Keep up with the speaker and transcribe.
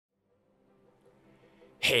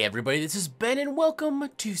Hey everybody, this is Ben and welcome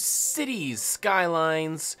to Cities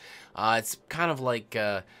Skylines. It's kind of like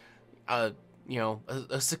a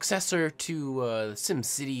successor to the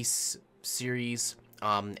SimCity series.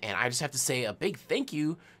 And I just have to say a big thank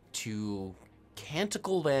you to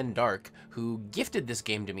Canticle Van Dark, who gifted this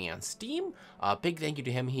game to me on Steam. Big thank you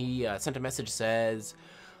to him. He sent a message, says,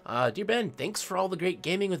 Dear Ben, thanks for all the great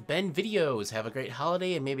Gaming with Ben videos. Have a great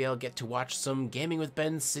holiday, and maybe I'll get to watch some Gaming with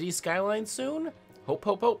Ben City Skylines soon. Hope,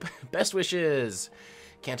 hope, hope. Best wishes,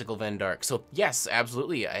 Canticle Van Dark. So yes,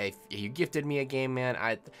 absolutely. You gifted me a game, man.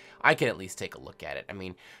 I can at least take a look at it. I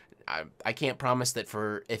mean, I can't promise that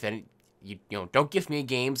you don't gift me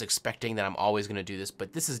games expecting that I'm always gonna do this,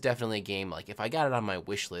 but this is definitely a game. Like if I got it on my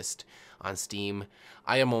wish list on Steam,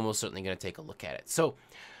 I am almost certainly gonna take a look at it. So,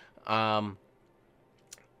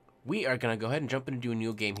 we are gonna go ahead and jump into a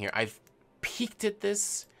new game here. I've peeked at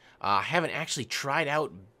this. I haven't actually tried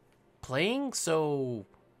out playing, so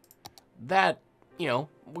that, we're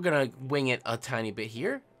gonna wing it a tiny bit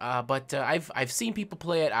here. But I've seen people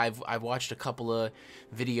play it. I've watched a couple of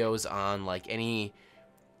videos on like any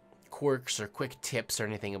quirks or quick tips or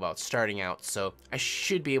anything about starting out, so I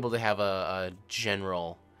should be able to have a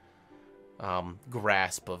general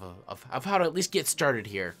grasp of how to at least get started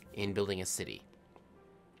here in building a city.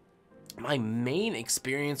 My main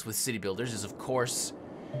experience with city builders is, of course,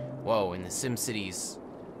 in the SimCities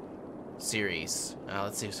series.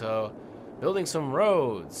 Let's see, so building some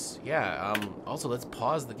roads. Yeah, also let's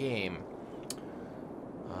pause the game.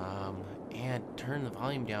 And turn the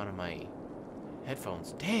volume down on my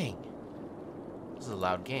headphones. Dang! This is a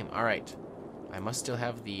loud game. Alright. I must still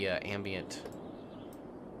have the ambient.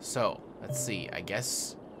 So, let's see. I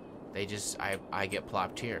guess they just I get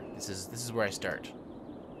plopped here. This is where I start.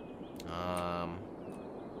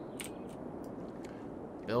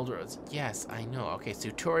 Build roads. Yes, I know. Okay, so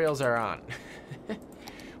tutorials are on.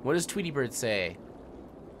 What does Tweety Bird say?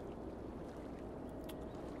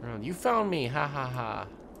 Oh, you found me. Ha ha ha.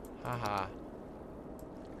 Ha ha.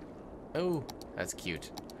 Oh, that's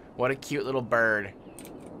cute. What a cute little bird.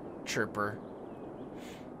 Chirper.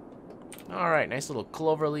 Alright, nice little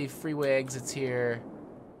cloverleaf freeway exits here.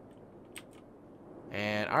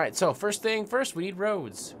 And, alright, so first thing first, we need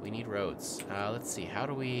roads. We need roads. Let's see, how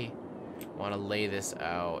do we want to lay this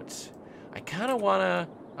out? I kind of want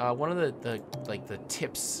to, one of the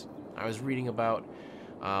tips I was reading about,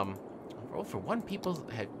 for one, people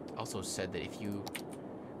had also said that if you,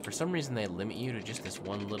 for some reason they limit you to just this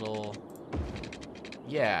one little,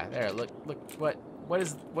 yeah, there, look, what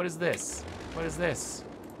is this? What is this?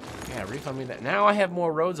 Yeah, refund me that. Now I have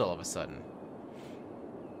more roads all of a sudden.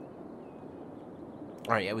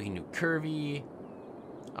 Alright, yeah, we can do curvy,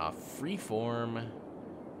 freeform,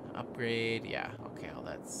 upgrade, yeah, okay, well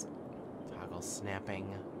that's toggle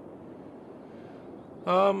snapping.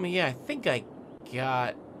 Yeah, I think I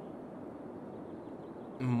got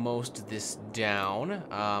most of this down.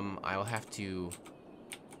 I will have to,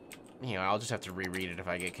 I'll just have to reread it if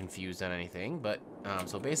I get confused on anything, but,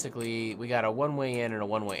 so basically, we got a one-way in and a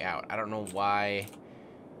one-way out. I don't know why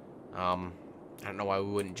we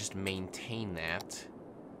wouldn't just maintain that.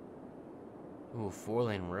 Ooh,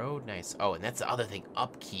 4-lane road, nice. Oh, and that's the other thing,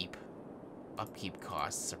 upkeep. Upkeep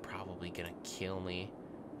costs are probably gonna kill me.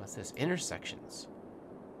 What's this? Intersections.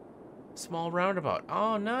 Small roundabout.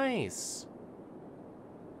 Oh, nice.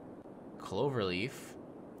 Cloverleaf.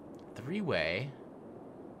 3-way.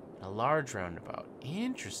 A large roundabout.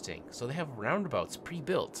 Interesting. So they have roundabouts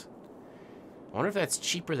pre-built. I wonder if that's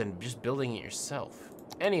cheaper than just building it yourself.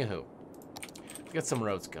 Anywho, we've got some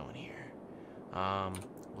roads going here.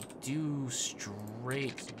 We'll do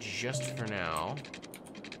straight just for now.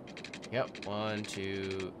 Yep, 1,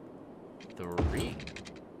 2, 3.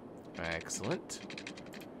 Excellent.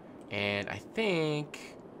 And I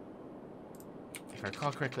think, if I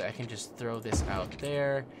recall correctly, I can just throw this out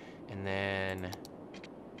there, and then,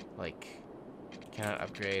 like, cannot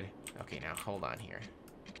upgrade. Okay, now hold on here,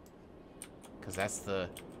 because that's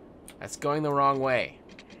going the wrong way.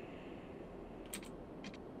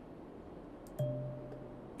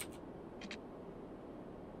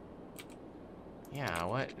 Yeah,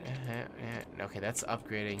 what? Okay, that's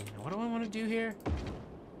upgrading. What do I want to do here?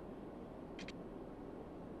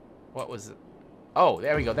 What was it? Oh,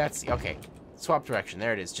 there we go. That's okay. Swap direction.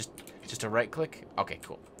 There it is. Just a right click. Okay,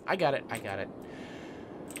 cool. I got it. I got it.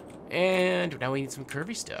 And now we need some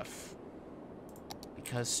curvy stuff,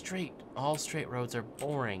 because all straight roads are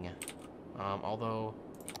boring. Although,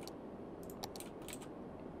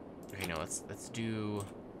 okay, no, let's do.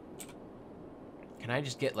 Can I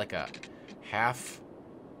just get like a half?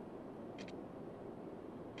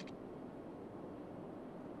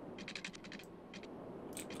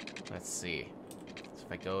 Let's see. So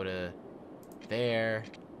if I go to there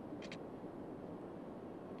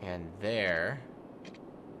and there,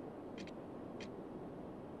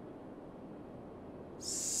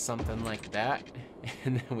 something like that,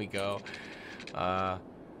 and then we go,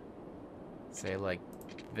 say like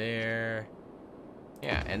there,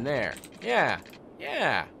 yeah, and there, yeah,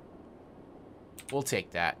 yeah. We'll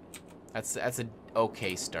take that. That's an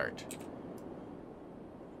okay start.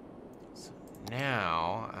 So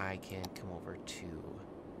now I can come over to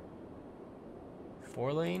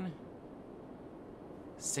 4-lane,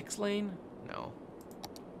 6-lane. No,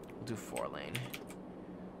 we'll do 4-lane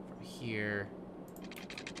from here.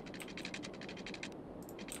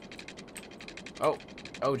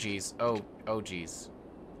 Oh geez. Oh geez.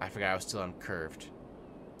 I forgot I was still on curved.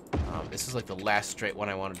 This is like the last straight one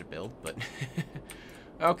I wanted to build, but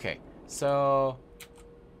okay. So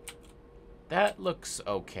that looks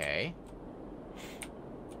okay.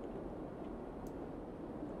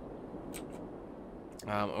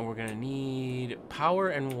 And we're gonna need power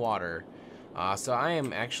and water. So I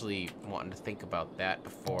am actually wanting to think about that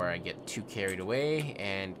before I get too carried away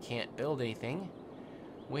and can't build anything.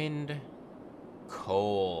 Wind,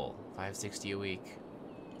 coal, 560 a week,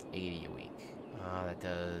 80 a week. That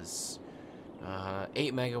does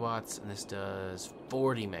 8 megawatts, and this does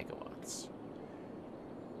 40 megawatts.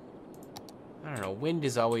 I don't know, wind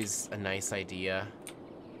is always a nice idea.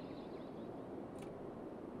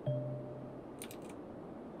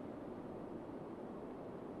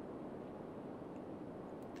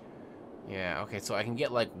 Yeah, okay, so I can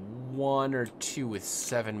get like 1 or 2 with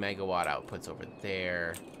 7 megawatt outputs over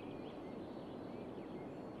there.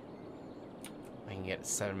 I can get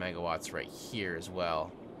 7 megawatts right here as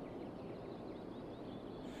well.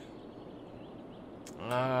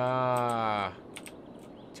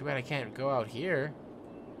 Too bad I can't go out here.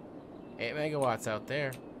 8 megawatts out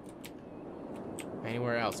there.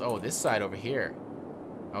 Anywhere else? Oh, this side over here.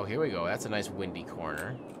 Oh, here we go. That's a nice windy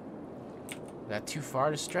corner. Is that too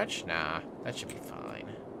far to stretch? Nah, that should be fine.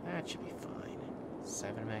 That should be fine.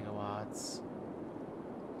 7 megawatts.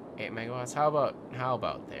 8 megawatts. How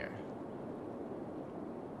about there?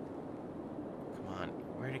 Come on,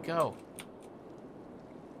 where'd it go?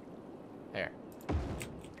 There.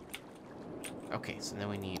 Okay, so then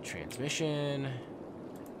we need transmission.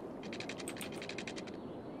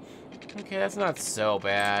 Okay, that's not so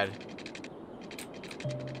bad.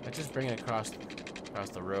 Let's just bring it across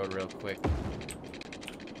the road real quick.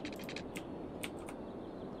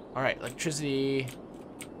 Alright, electricity.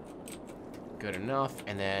 Good enough.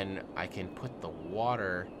 And then I can put the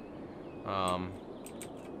water.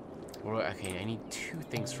 Okay, I need 2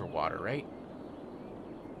 things for water, right?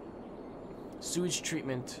 Sewage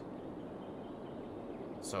treatment.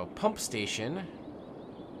 So, pump station.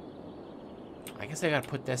 I guess I gotta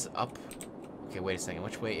put this up. Okay, wait a second.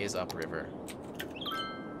 Which way is upriver?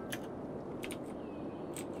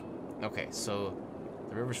 Okay, so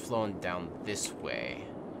the river's flowing down this way.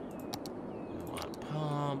 We want a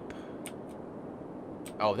pump.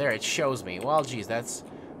 Oh, there, it shows me. Well, geez, that's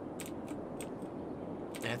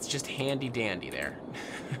just handy dandy there.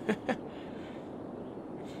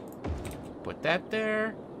 Put that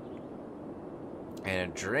there.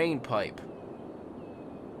 And a drain pipe.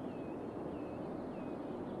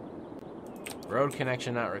 Road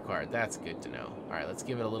connection not required. That's good to know. Alright, let's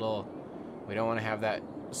give it a little... We don't want to have that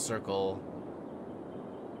circle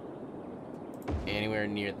anywhere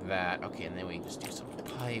near that. Okay, and then we just do some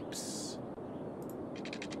pipes.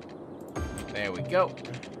 There we go.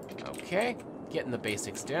 Okay, getting the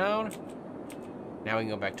basics down. Now we can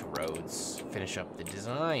go back to roads, finish up the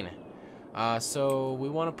design. So we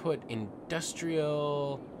want to put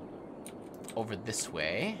industrial over this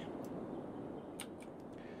way.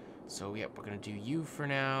 So yep, we're gonna do you for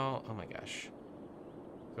now. Oh my gosh.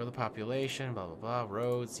 Grow the population, blah blah blah.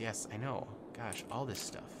 Roads, yes, I know. Gosh, all this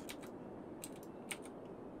stuff.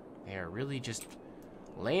 They are really just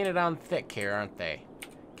laying it on thick here, aren't they?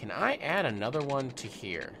 Can I add another one to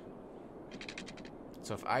here?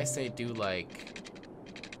 So if I say do like...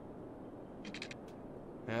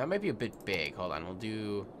 that might be a bit big. Hold on, we'll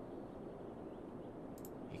do...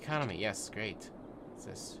 economy, yes, great. What's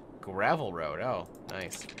this? Gravel road, oh,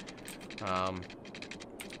 nice.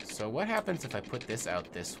 So what happens if I put this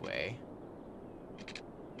out this way?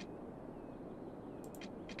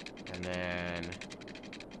 And then...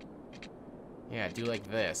 yeah, do like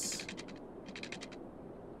this.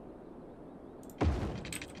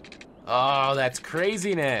 Oh, that's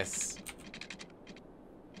craziness!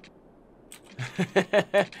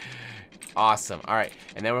 Awesome. Alright,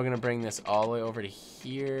 and then we're going to bring this all the way over to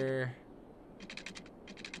here.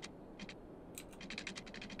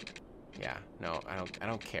 Yeah, no, I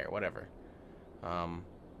don't care. Whatever.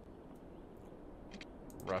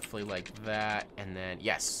 Roughly like that, and then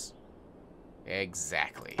yes,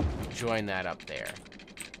 exactly. Join that up there.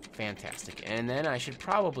 Fantastic. And then I should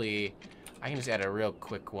probably, I can just add a real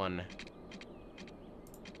quick one.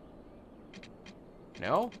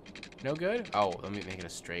 No? No good? Oh, let me make it a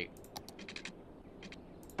straight.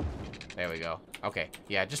 There we go. Okay,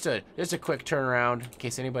 yeah, just a quick turnaround in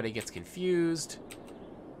case anybody gets confused.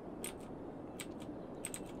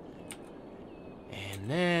 And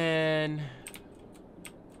then,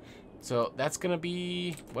 so that's gonna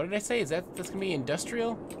be, what did I say? That's gonna be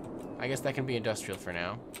industrial? I guess that can be industrial for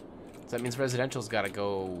now. So that means residential's gotta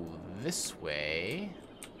go this way.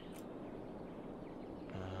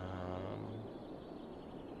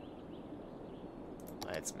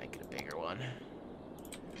 Let's make it a bigger one.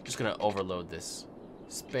 Just gonna overload this.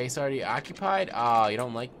 Space already occupied? Oh, you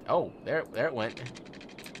don't like, oh, there it went.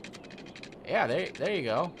 Yeah, there you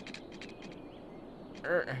go.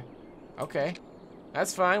 Okay.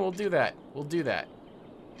 That's fine, we'll do that. We'll do that.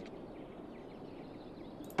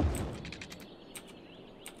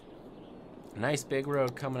 Nice big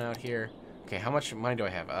road coming out here. Okay, how much money do I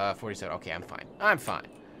have? 47. Okay, I'm fine. I'm fine.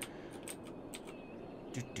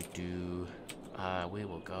 We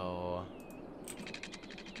will go.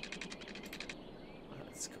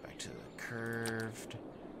 Let's go back to the curved.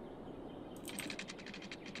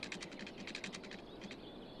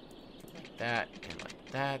 Like that and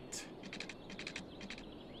like that.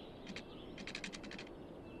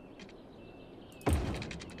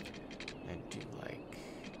 And do like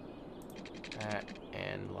that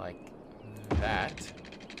and like that.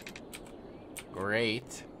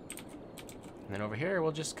 Great. And then over here,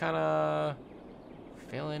 we'll just kind of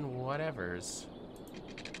fill in whatevers.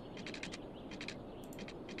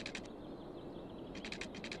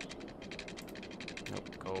 Nope,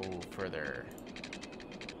 go further.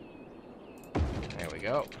 There we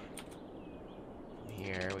go.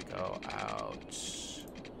 Here we go out.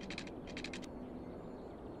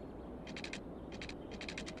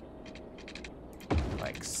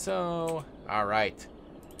 Like so. All right.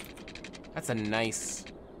 That's a nice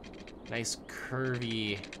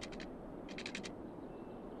curvy.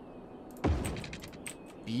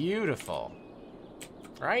 Beautiful.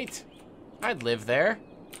 Right? I'd live there.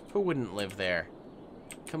 Who wouldn't live there?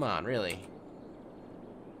 Come on, really.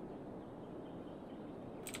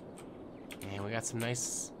 And we got some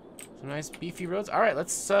nice beefy roads. All right,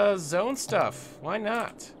 let's zone stuff. Why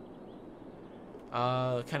not?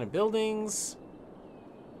 Kind of buildings.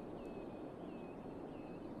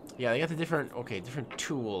 Yeah, they got the different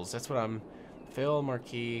tools. That's what I'm, fill,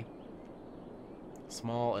 marquee,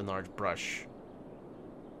 small and large brush.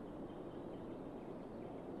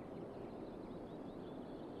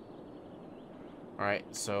 All right,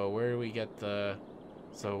 so where do we get the,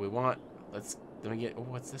 so we want, let me get, oh,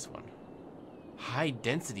 what's this one? High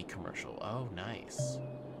density commercial. Oh, nice.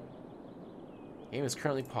 Game is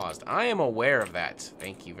currently paused. I am aware of that.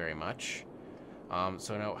 Thank you very much.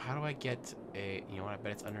 So now, how do I get a, you know what, I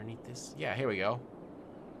bet it's underneath this. Yeah, here we go.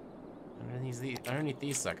 Underneath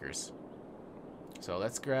these suckers. So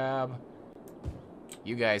let's grab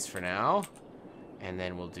you guys for now. And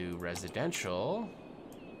then we'll do residential.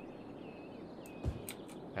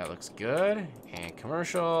 That looks good. And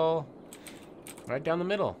commercial. Right down the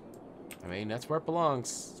middle. I mean, that's where it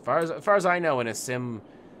belongs. As far as I know, in a Sim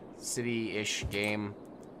City-ish game,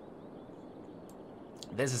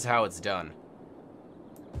 this is how it's done.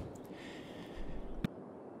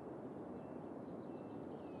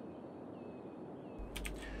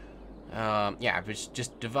 Yeah,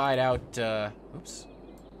 just divide out, oops.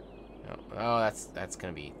 No, oh, that's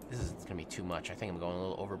gonna be, this is gonna be too much. I think I'm going a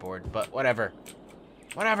little overboard, but whatever.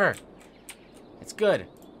 Whatever. It's good.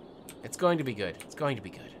 It's going to be good. It's going to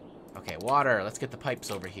be good. Okay, water. Let's get the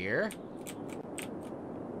pipes over here.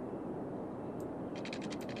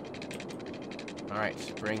 All right,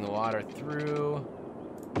 just bring the water through.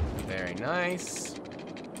 Very nice.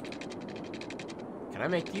 Can I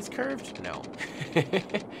make these curved? No.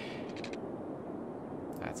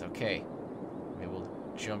 That's okay. Maybe we'll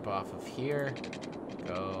jump off of here.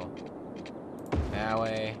 Go that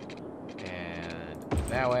way. And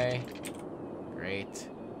that way. Great.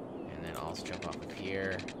 And then I'll jump off of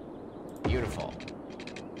here. Beautiful.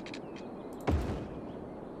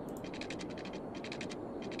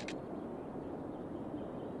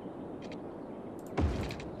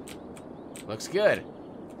 Looks good.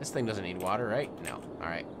 This thing doesn't need water, right? No.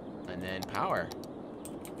 Alright. And then power.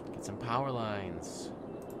 Get some power lines.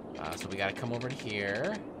 So we gotta come over to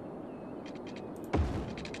here.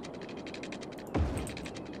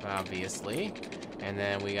 Obviously. And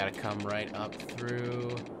then we gotta come right up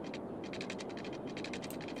through.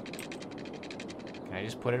 Can I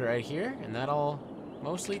just put it right here? And that'll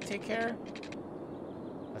mostly take care?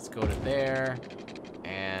 Let's go to there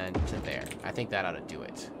and to there. I think that ought to do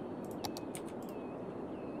it.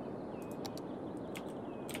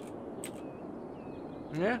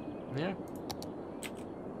 Yeah, yeah.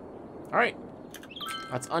 All right,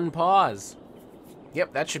 let's unpause.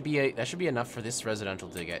 Yep, that should be enough for this residential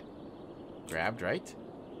to get grabbed, right?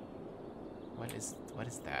 What is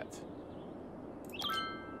that?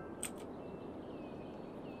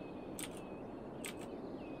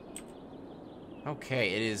 Okay,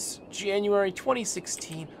 it is January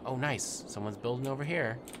 2016. Oh, nice. Someone's building over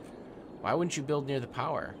here. Why wouldn't you build near the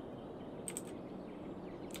power?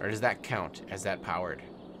 Or does that count as that powered?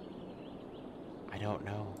 I don't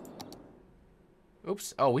know.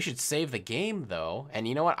 Oops. Oh, we should save the game, though. And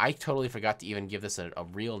you know what? I totally forgot to even give this a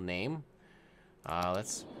real name.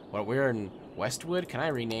 We're in Westwood. Can I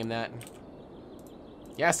rename that?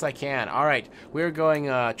 Yes, I can. All right. We're going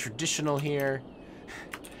traditional here.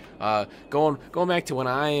 Going back to when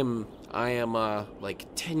I am like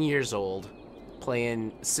 10 years old,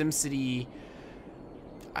 playing SimCity.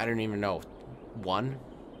 I don't even know, 1.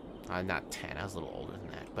 Not 10. I was a little older than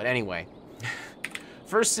that. But anyway,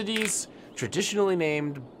 first cities traditionally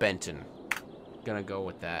named Benton. Gonna go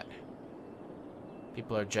with that.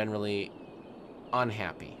 People are generally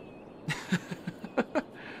unhappy.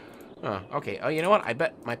 Oh, okay. Oh, you know what? I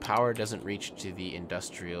bet my power doesn't reach to the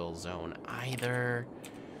industrial zone either.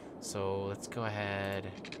 So let's go ahead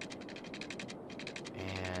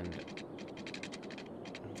and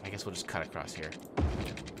I guess we'll just cut across here.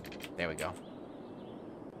 There we go.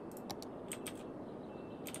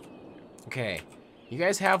 Okay, you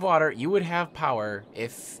guys have water. You would have power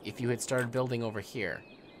if you had started building over here.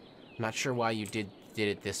 I'm not sure why you did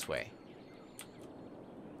it this way,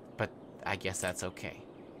 but I guess that's okay.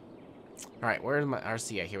 All right, where's my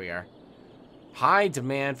RCA? Here we are. High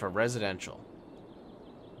demand for residential.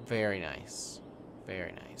 Very nice.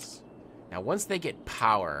 Very nice. Now, once they get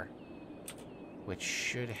power, which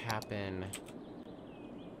should happen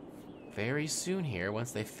very soon here,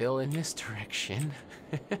 once they fill in this direction.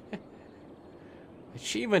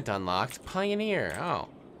 Achievement unlocked. Pioneer. Oh.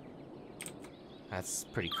 That's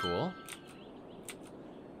pretty cool.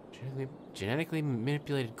 Genetically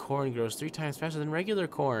manipulated corn grows 3 times faster than regular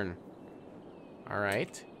corn.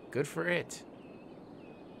 Alright. Good for it.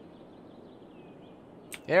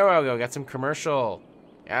 There we go. Got some commercial.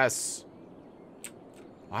 Yes.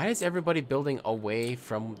 Why is everybody building away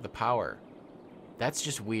from the power? That's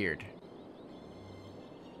just weird.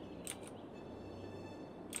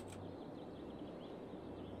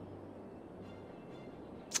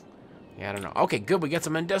 Yeah, I don't know. Okay, good. We got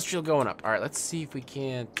some industrial going up. All right, let's see if we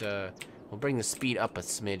can't... we'll bring the speed up a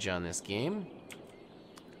smidge on this game.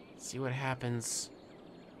 See what happens.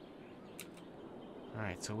 All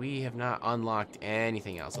right, so we have not unlocked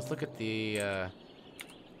anything else. Let's look at the...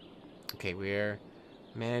 Okay, we're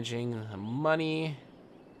managing the money.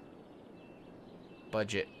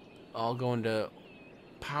 Budget. All going to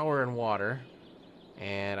power and water.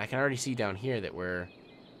 And I can already see down here that we're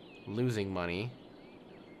losing money.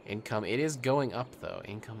 Income, it is going up, though.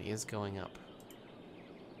 Income is going up.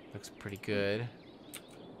 Looks pretty good.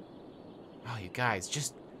 Oh, you guys,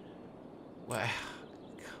 just... What?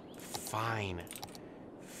 Fine.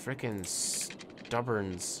 Frickin'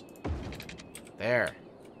 stubborns. There.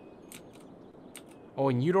 Oh,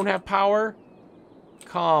 and you don't have power?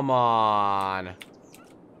 Come on.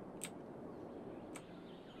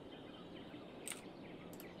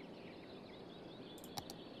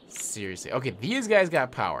 Seriously. Okay, these guys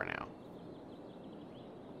got power now.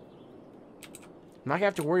 I'm not gonna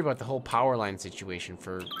have to worry about the whole power line situation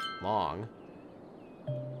for long.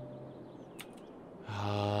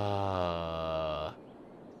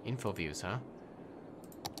 Info views, huh?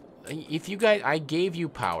 If you guys, I gave you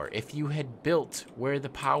power. If you had built where the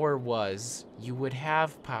power was, you would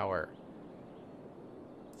have power.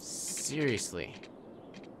 Seriously.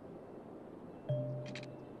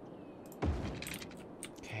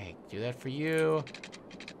 Okay, do that for you.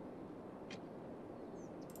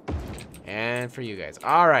 And for you guys.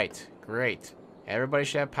 All right, great. Everybody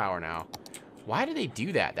should have power now. Why do they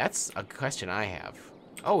do that? That's a question I have.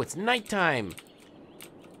 Oh, it's nighttime.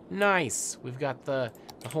 Nice. We've got the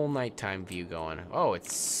whole nighttime view going. Oh,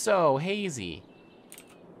 it's so hazy.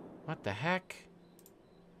 What the heck?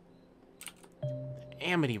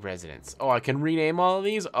 Amity residence. Oh, I can rename all of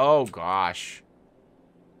these? Oh, gosh.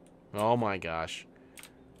 Oh, my gosh.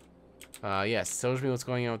 Yes, tells me what's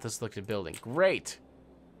going on with this selected building. Great.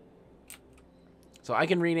 So So I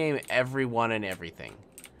can rename everyone and everything.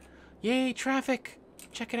 Yay, traffic!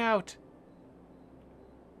 Check it out.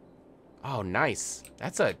 Oh, nice.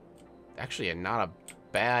 That's actually not a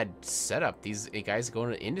bad setup. These guys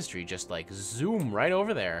going to industry just like zoom right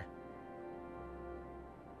over there.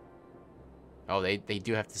 Oh, they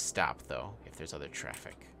do have to stop though if there's other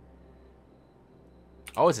traffic.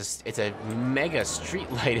 Oh, it's a mega street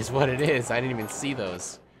light is what it is. I didn't even see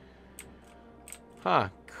those. Huh,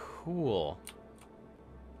 cool.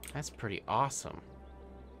 That's pretty awesome.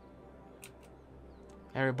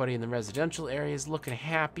 Everybody in the residential area is looking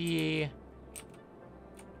happy.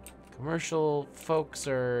 Commercial folks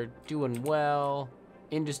are doing well.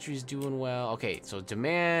 Industry's doing well. Okay, so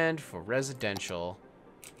demand for residential.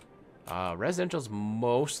 Residential's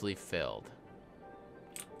mostly filled.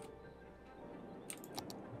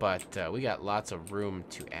 But we got lots of room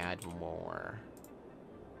to add more.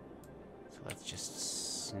 So let's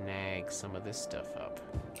just snag some of this stuff up.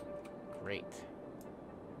 Great.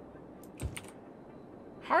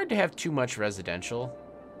 Hard to have too much residential.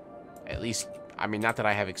 At least, I mean, not that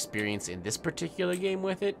I have experience in this particular game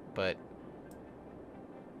with it, but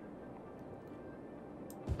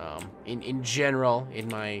in general, in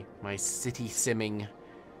my city simming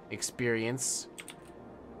experience,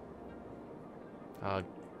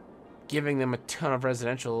 giving them a ton of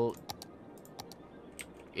residential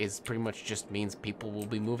is pretty much just means people will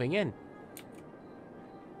be moving in.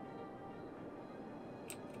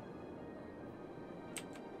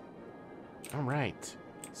 All right,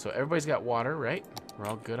 so everybody's got water, right? We're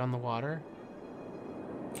all good on the water.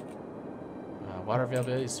 Water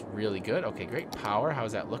availability is really good. Okay, great. Power,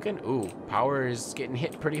 how's that looking? Ooh, power is getting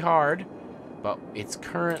hit pretty hard, but it's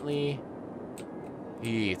currently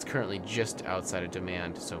just outside of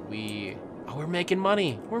demand. So we're making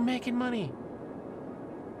money. We're making money.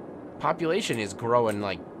 Population is growing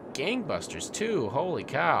like gangbusters too. Holy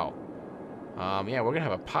cow. Yeah, we're gonna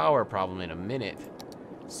have a power problem in a minute.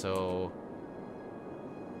 So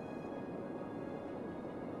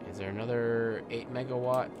is there another 8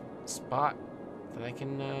 megawatt spot that I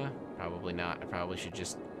can, probably not. I probably should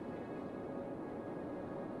just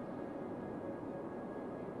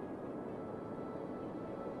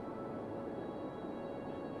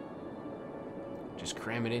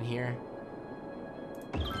cram it in here.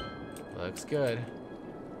 Looks good.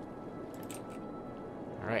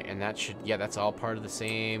 All right, and that should, yeah, that's all part of the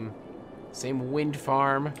same wind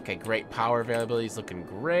farm. Okay, great. Power availability is looking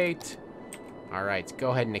great. All right,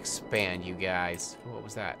 go ahead and expand, you guys. What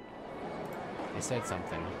was that? They said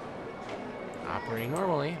something. Operating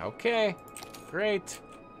normally. Okay, great.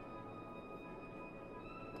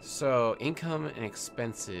 So, income and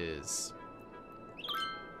expenses.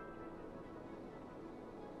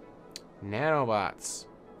 Nanobots.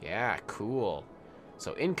 Yeah, cool.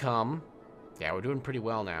 So, income. Yeah, we're doing pretty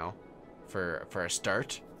well now for a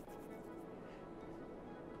start.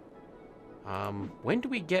 When do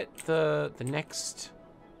we get the next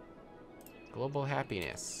global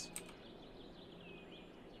happiness?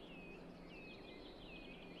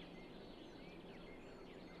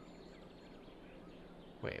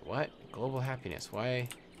 Wait, what? Global happiness. Why?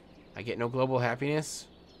 I get no global happiness?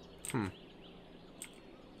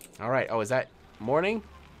 Alright, oh, is that morning?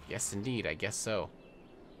 Yes, indeed, I guess so.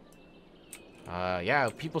 Yeah,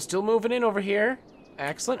 people still moving in over here.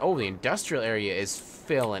 Excellent. Oh, the industrial area is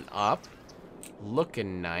filling up.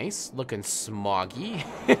 Looking nice. Looking smoggy.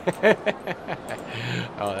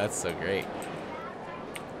 Oh, that's so great.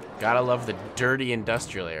 Gotta love the dirty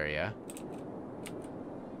industrial area.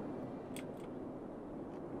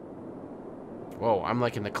 Whoa, I'm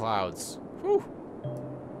like in the clouds. Whew.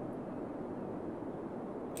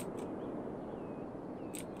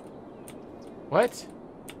 What?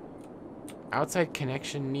 Outside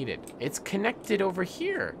connection needed. It's connected over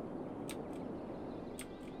here.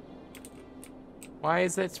 Why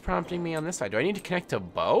is that prompting me on this side? Do I need to connect to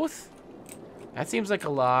both? That seems like a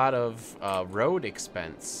lot of road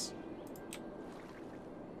expense.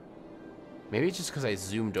 Maybe it's just because I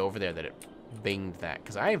zoomed over there that it binged that.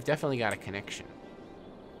 Because I have definitely got a connection.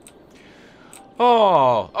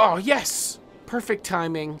 Oh, yes! Perfect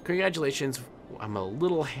timing. Congratulations. I'm a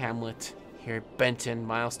little hamlet here at Benton.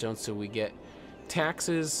 Milestone, so we get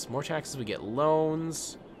taxes. More taxes. We get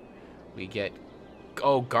loans. We get...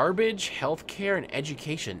 Oh, garbage, healthcare, and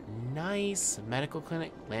education. Nice. Medical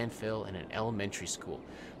clinic, landfill, and an elementary school.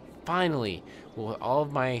 Finally, well, all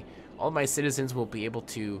of my citizens will be able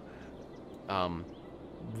to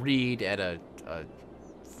read at a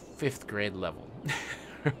 5th grade level.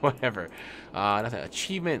 Or whatever. Nothing.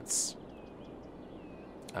 Achievements.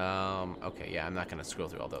 Okay, yeah, I'm not gonna scroll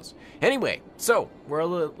through all those. Anyway, so we're a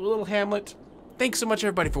little hamlet. thanks so much,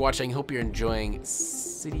 everybody, for watching. Hope you're enjoying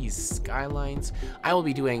Cities Skylines. I will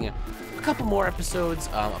be doing a couple more episodes.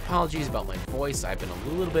 Apologies about my voice. I've been a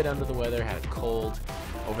little bit under the weather, had a cold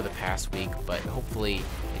over the past week, but hopefully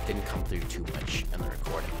it didn't come through too much in the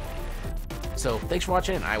recording. So thanks for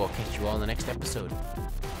watching, and I will catch you all in the next episode.